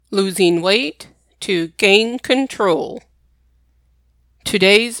Losing weight to gain control.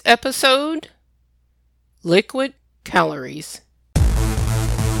 Today's episode, liquid calories.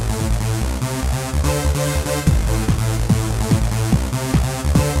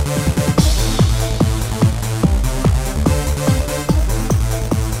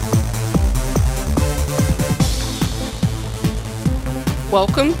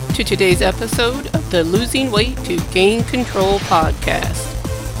 Welcome to today's episode of the Losing Weight to Gain Control podcast.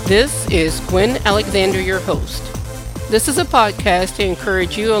 This is Gwen Alexander, your host. This is a podcast to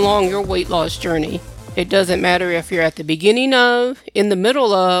encourage you along your weight loss journey. It doesn't matter if you're at the beginning of, in the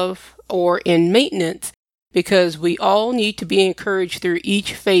middle of, or in maintenance, because we all need to be encouraged through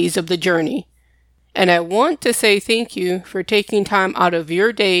each phase of the journey. And I want to say thank you for taking time out of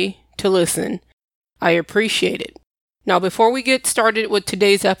your day to listen. I appreciate it. Now, before we get started with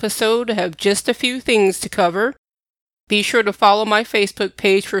today's episode, I have just a few things to cover. Be sure to follow my Facebook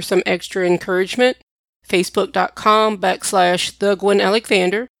page for some extra encouragement, facebook.com/The Gwen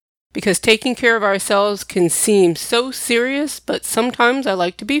Alexander, because taking care of ourselves can seem so serious, but sometimes I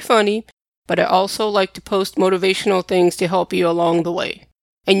like to be funny, but I also like to post motivational things to help you along the way.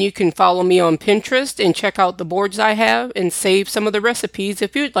 And you can follow me on Pinterest and check out the boards I have and save some of the recipes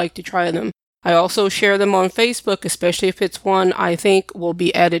if you'd like to try them. I also share them on Facebook, especially if it's one I think will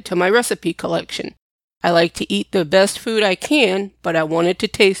be added to my recipe collection. I like to eat the best food I can, but I want it to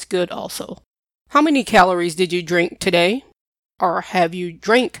taste good also. How many calories did you drink today? Or have you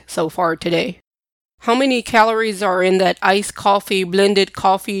drank so far today? How many calories are in that iced coffee, blended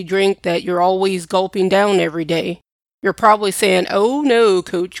coffee drink that you're always gulping down every day? You're probably saying, "Oh no,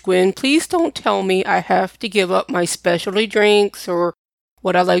 Coach Gwen, please don't tell me I have to give up my specialty drinks or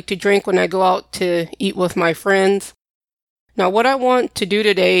what I like to drink when I go out to eat with my friends." Now, what I want to do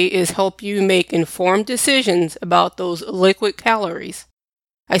today is help you make informed decisions about those liquid calories.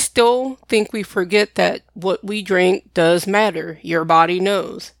 I still think we forget that what we drink does matter. Your body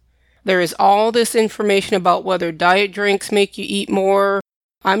knows. There is all this information about whether diet drinks make you eat more.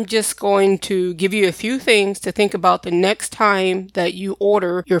 I'm just going to give you a few things to think about the next time that you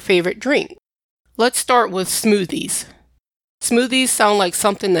order your favorite drink. Let's start with smoothies. Smoothies sound like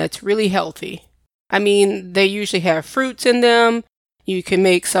something that's really healthy. I mean, they usually have fruits in them. You can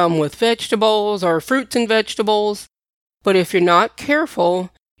make some with vegetables or fruits and vegetables. But if you're not careful,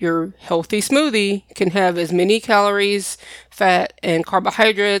 your healthy smoothie can have as many calories, fat, and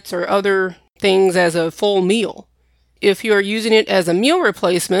carbohydrates or other things as a full meal. If you're using it as a meal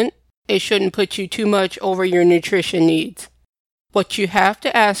replacement, it shouldn't put you too much over your nutrition needs. What you have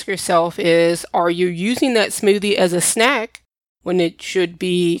to ask yourself is, are you using that smoothie as a snack when it should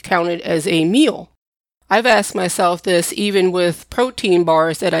be counted as a meal? I've asked myself this even with protein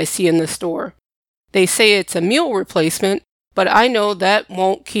bars that I see in the store. They say it's a meal replacement, but I know that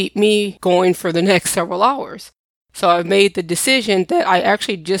won't keep me going for the next several hours. So I've made the decision that I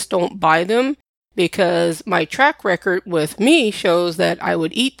actually just don't buy them because my track record with me shows that I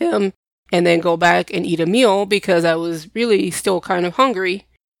would eat them and then go back and eat a meal because I was really still kind of hungry.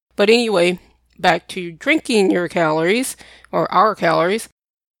 But anyway, back to drinking your calories, or our calories.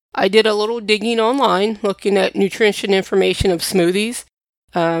 I did a little digging online, looking at nutrition information of smoothies,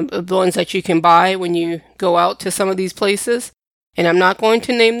 of the ones that you can buy when you go out to some of these places. And I'm not going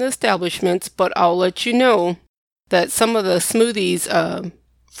to name the establishments, but I'll let you know that some of the smoothies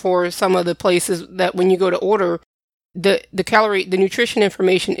for some of the places that when you go to order, the nutrition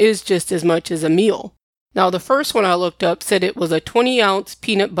information is just as much as a meal. Now, the first one I looked up said it was a 20-ounce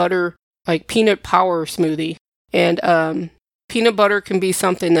peanut butter, like peanut power smoothie. And peanut butter can be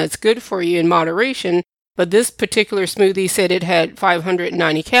something that's good for you in moderation, but this particular smoothie said it had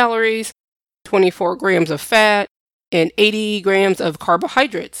 590 calories, 24 grams of fat, and 80 grams of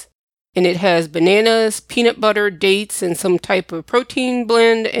carbohydrates. And it has bananas, peanut butter, dates, and some type of protein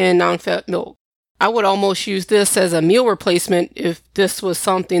blend and non-fat milk. I would almost use this as a meal replacement if this was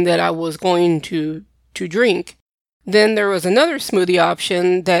something that I was going to drink. Then there was another smoothie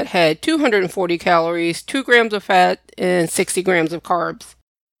option that had 240 calories, 2 grams of fat, and 60 grams of carbs.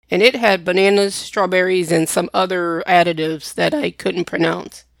 And it had bananas, strawberries, and some other additives that I couldn't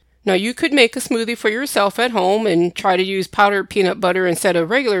pronounce. Now, you could make a smoothie for yourself at home and try to use powdered peanut butter instead of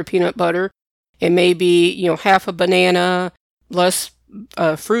regular peanut butter. It may be, half a banana, less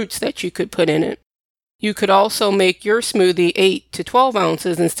fruits that you could put in it. You could also make your smoothie 8 to 12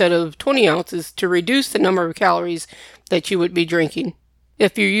 ounces instead of 20 ounces to reduce the number of calories that you would be drinking.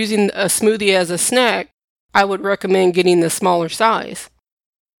 If you're using a smoothie as a snack, I would recommend getting the smaller size.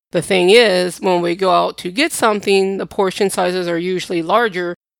 The thing is, when we go out to get something, the portion sizes are usually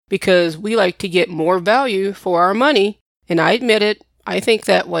larger because we like to get more value for our money. And I admit it, I think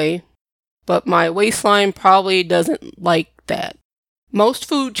that way, but my waistline probably doesn't like that. Most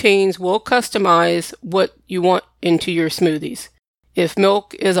food chains will customize what you want into your smoothies. If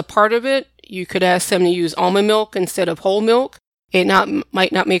milk is a part of it, you could ask them to use almond milk instead of whole milk. It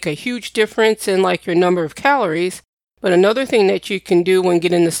might not make a huge difference in like your number of calories, but another thing that you can do when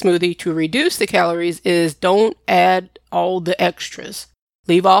getting the smoothie to reduce the calories is don't add all the extras.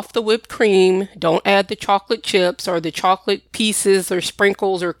 Leave off the whipped cream, don't add the chocolate chips or the chocolate pieces or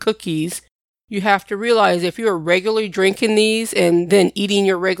sprinkles or cookies. You have to realize if you're regularly drinking these and then eating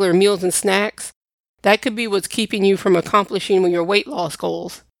your regular meals and snacks, that could be what's keeping you from accomplishing your weight loss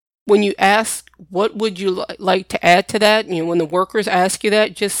goals. When you ask, what would you like to add to that? When the workers ask you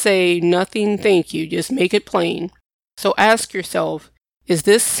that, just say, nothing, thank you. Just make it plain. So ask yourself, is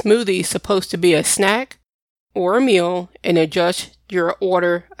this smoothie supposed to be a snack or a meal, and adjust your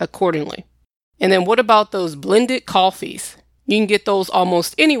order accordingly? And then what about those blended coffees? You can get those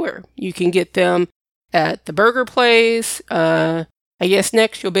almost anywhere. You can get them at the burger place. I guess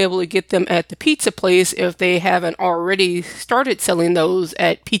next you'll be able to get them at the pizza place if they haven't already started selling those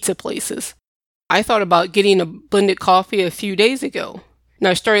at pizza places. I thought about getting a blended coffee a few days ago. And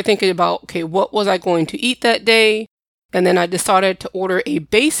I started thinking about, okay, what was I going to eat that day? And then I decided to order a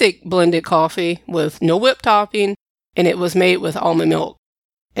basic blended coffee with no whipped topping, and it was made with almond milk.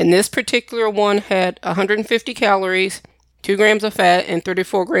 And this particular one had 150 calories, 2 grams of fat, and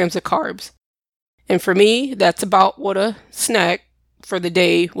 34 grams of carbs. And for me, that's about what a snack for the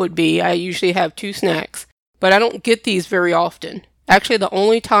day would be. I usually have 2 snacks, but I don't get these very often. Actually, the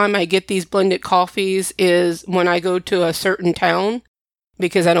only time I get these blended coffees is when I go to a certain town,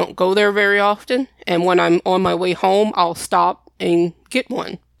 because I don't go there very often. And when I'm on my way home, I'll stop and get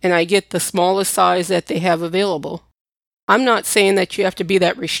one. And I get the smallest size that they have available. I'm not saying that you have to be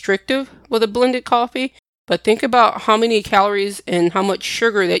that restrictive with a blended coffee, but think about how many calories and how much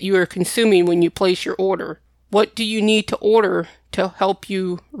sugar that you are consuming when you place your order. What do you need to order to help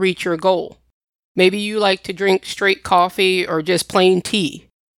you reach your goal? Maybe you like to drink straight coffee or just plain tea.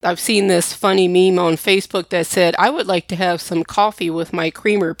 I've seen this funny meme on Facebook that said, I would like to have some coffee with my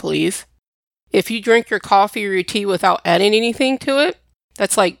creamer, please. If you drink your coffee or your tea without adding anything to it,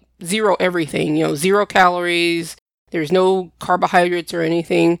 that's like zero everything, 0 calories, there's no carbohydrates or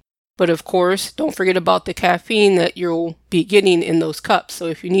anything. But of course, don't forget about the caffeine that you'll be getting in those cups. So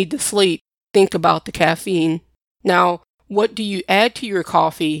if you need to sleep, think about the caffeine. Now, what do you add to your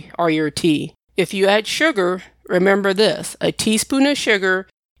coffee or your tea? If you add sugar, remember this. A teaspoon of sugar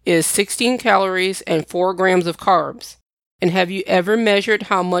is 16 calories and 4 grams of carbs. And have you ever measured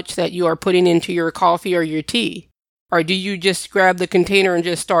how much that you are putting into your coffee or your tea? Or do you just grab the container and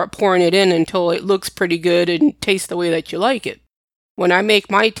just start pouring it in until it looks pretty good and tastes the way that you like it? When I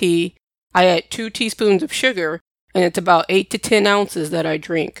make my tea, I add 2 teaspoons of sugar, and it's about 8 to 10 ounces that I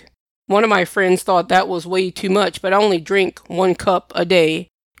drink. One of my friends thought that was way too much, but I only drink 1 cup a day.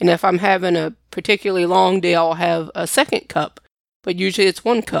 And if I'm having a particularly long day, I'll have a second cup. But usually it's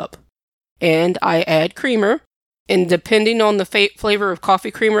 1 cup. And I add creamer. And depending on the flavor of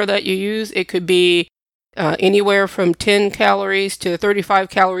coffee creamer that you use, it could be anywhere from 10 calories to 35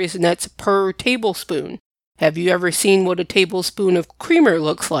 calories, and that's per tablespoon. Have you ever seen what a tablespoon of creamer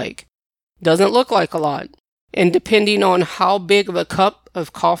looks like? Doesn't look like a lot. And depending on how big of a cup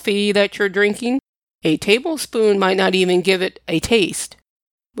of coffee that you're drinking, a tablespoon might not even give it a taste.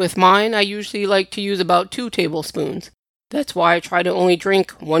 With mine, I usually like to use about 2 tablespoons. That's why I try to only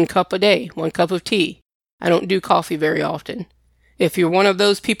drink 1 cup a day, 1 cup of tea. I don't do coffee very often. If you're one of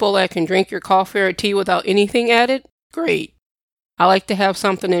those people that can drink your coffee or tea without anything added, great. I like to have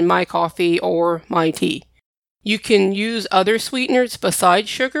something in my coffee or my tea. You can use other sweeteners besides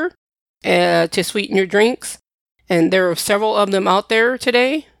sugar to sweeten your drinks. And there are several of them out there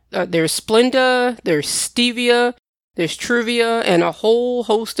today. There's Splenda, there's Stevia, there's Truvia, and a whole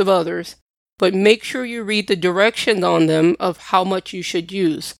host of others. But make sure you read the directions on them of how much you should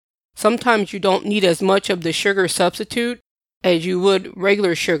use. Sometimes you don't need as much of the sugar substitute as you would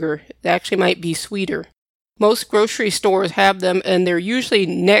regular sugar. It actually might be sweeter. Most grocery stores have them, and they're usually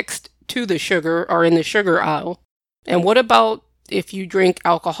next to the sugar or in the sugar aisle. And what about if you drink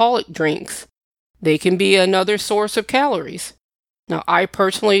alcoholic drinks? They can be another source of calories. Now, I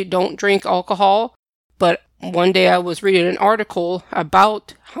personally don't drink alcohol, but one day I was reading an article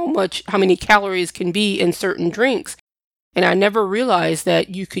about how many calories can be in certain drinks, and I never realized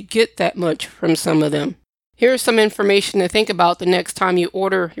that you could get that much from some of them. Here's some information to think about the next time you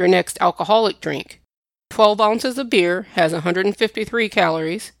order your next alcoholic drink. 12 ounces of beer has 153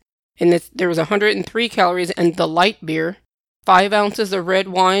 calories, and there was 103 calories in the light beer. 5 ounces of red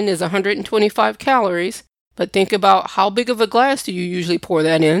wine is 125 calories, but think about how big of a glass do you usually pour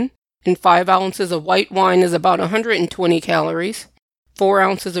that in? And 5 ounces of white wine is about 120 calories. 4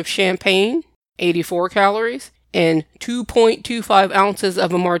 ounces of champagne, 84 calories. And 2.25 ounces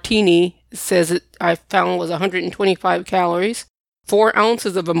of a martini says it I found was 125 calories. 4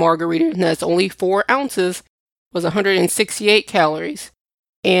 ounces of a margarita, and that's only 4 ounces, was 168 calories.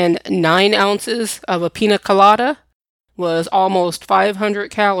 And 9 ounces of a pina colada was almost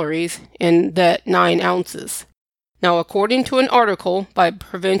 500 calories in that 9 ounces. Now, according to an article by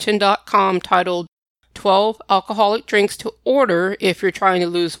Prevention.com titled 12 Alcoholic Drinks to Order If You're Trying to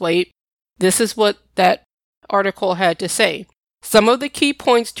Lose Weight, this is what that article had to say. Some of the key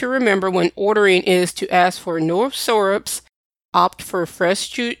points to remember when ordering is to ask for no syrups, opt for fresh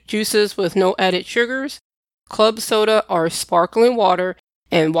juices with no added sugars, club soda or sparkling water,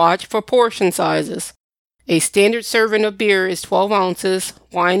 and watch for portion sizes. A standard serving of beer is 12 ounces,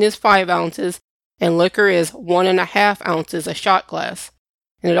 wine is 5 ounces, and liquor is 1.5 ounces a shot glass.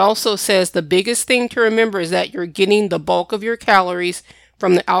 And it also says the biggest thing to remember is that you're getting the bulk of your calories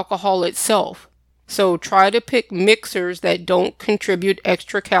from the alcohol itself. So try to pick mixers that don't contribute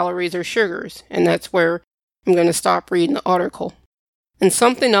extra calories or sugars. And that's where I'm going to stop reading the article. And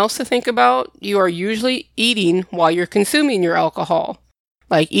something else to think about, you are usually eating while you're consuming your alcohol.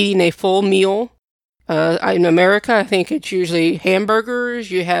 Like eating a full meal. In America, I think it's usually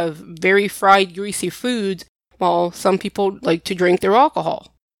hamburgers. You have very fried, greasy foods, while some people like to drink their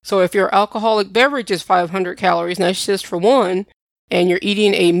alcohol. So if your alcoholic beverage is 500 calories, and that's just for one, and you're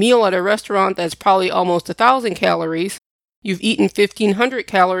eating a meal at a restaurant that's probably almost 1,000 calories, you've eaten 1,500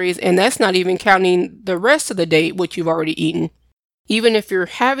 calories, and that's not even counting the rest of the day, which you've already eaten. Even if you're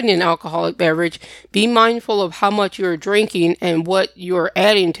having an alcoholic beverage, be mindful of how much you're drinking and what you're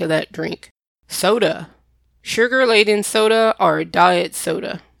adding to that drink. Soda. Sugar-laden soda or diet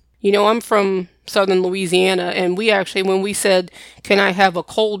soda. You know, I'm from southern Louisiana, and we actually, when we said, can I have a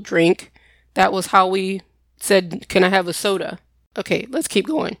cold drink, that was how we said, can I have a soda? Okay, let's keep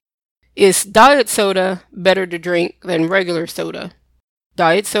going. Is diet soda better to drink than regular soda?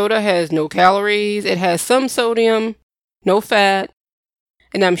 Diet soda has no calories, it has some sodium, no fat,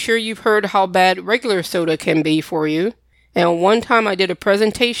 and I'm sure you've heard how bad regular soda can be for you. And one time I did a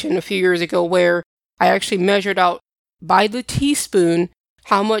presentation a few years ago where I actually measured out by the teaspoon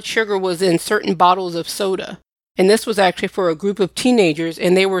how much sugar was in certain bottles of soda. And this was actually for a group of teenagers,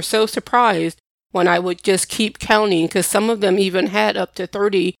 and they were so surprised when I would just keep counting, because some of them even had up to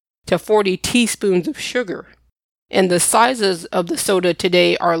 30 to 40 teaspoons of sugar. And the sizes of the soda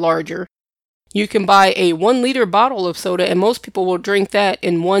today are larger. You can buy a 1-liter bottle of soda, and most people will drink that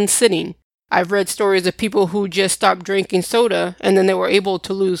in one sitting. I've read stories of people who just stopped drinking soda, and then they were able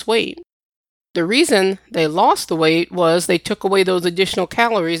to lose weight. The reason they lost the weight was they took away those additional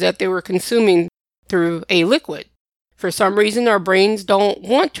calories that they were consuming through a liquid. For some reason, our brains don't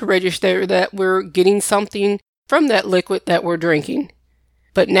want to register that we're getting something from that liquid that we're drinking.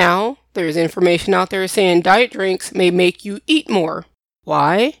 But now, there's information out there saying diet drinks may make you eat more.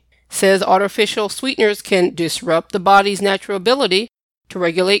 Why? Says artificial sweeteners can disrupt the body's natural ability to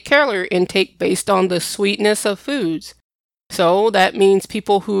regulate calorie intake based on the sweetness of foods. So that means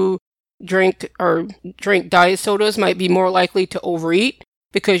people who drink diet sodas might be more likely to overeat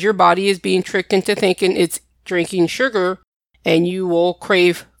because your body is being tricked into thinking it's drinking sugar and you will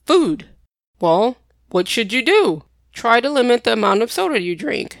crave food. Well, what should you do? Try to limit the amount of soda you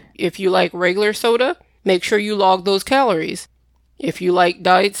drink. If you like regular soda, make sure you log those calories. If you like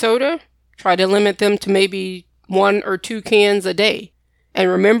diet soda, try to limit them to maybe 1 or 2 cans a day. And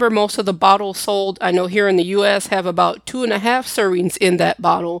remember, most of the bottles sold, I know here in the U.S., have about 2.5 servings in that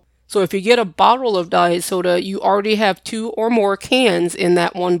bottle. So if you get a bottle of diet soda, you already have 2 or more cans in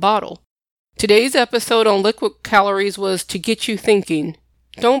that one bottle. Today's episode on liquid calories was to get you thinking.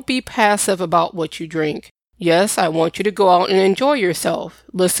 Don't be passive about what you drink. Yes, I want you to go out and enjoy yourself.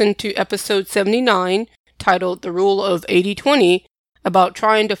 Listen to episode 79, titled The Rule of 80-20, about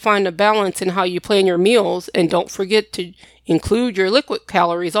trying to find a balance in how you plan your meals, and don't forget to include your liquid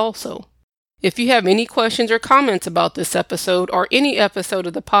calories also. If you have any questions or comments about this episode or any episode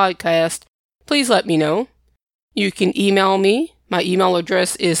of the podcast, please let me know. You can email me. My email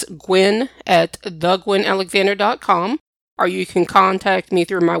address is gwen@thegwenalexander.com, or you can contact me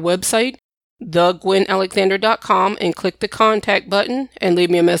through my website, thegwenalexander.com, and click the contact button and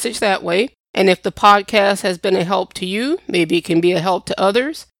leave me a message that way. And if the podcast has been a help to you, maybe it can be a help to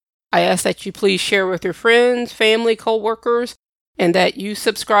others, I ask that you please share with your friends, family, co-workers, and that you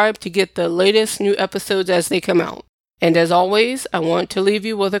subscribe to get the latest new episodes as they come out. And as always, I want to leave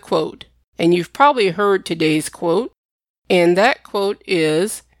you with a quote. And you've probably heard today's quote. And that quote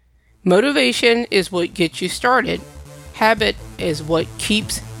is, Motivation is what gets you started. Habit is what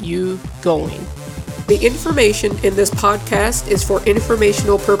keeps you going. The information in this podcast is for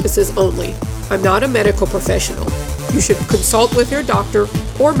informational purposes only. I'm not a medical professional. You should consult with your doctor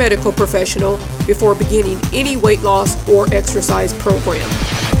or medical professional before beginning any weight loss or exercise program.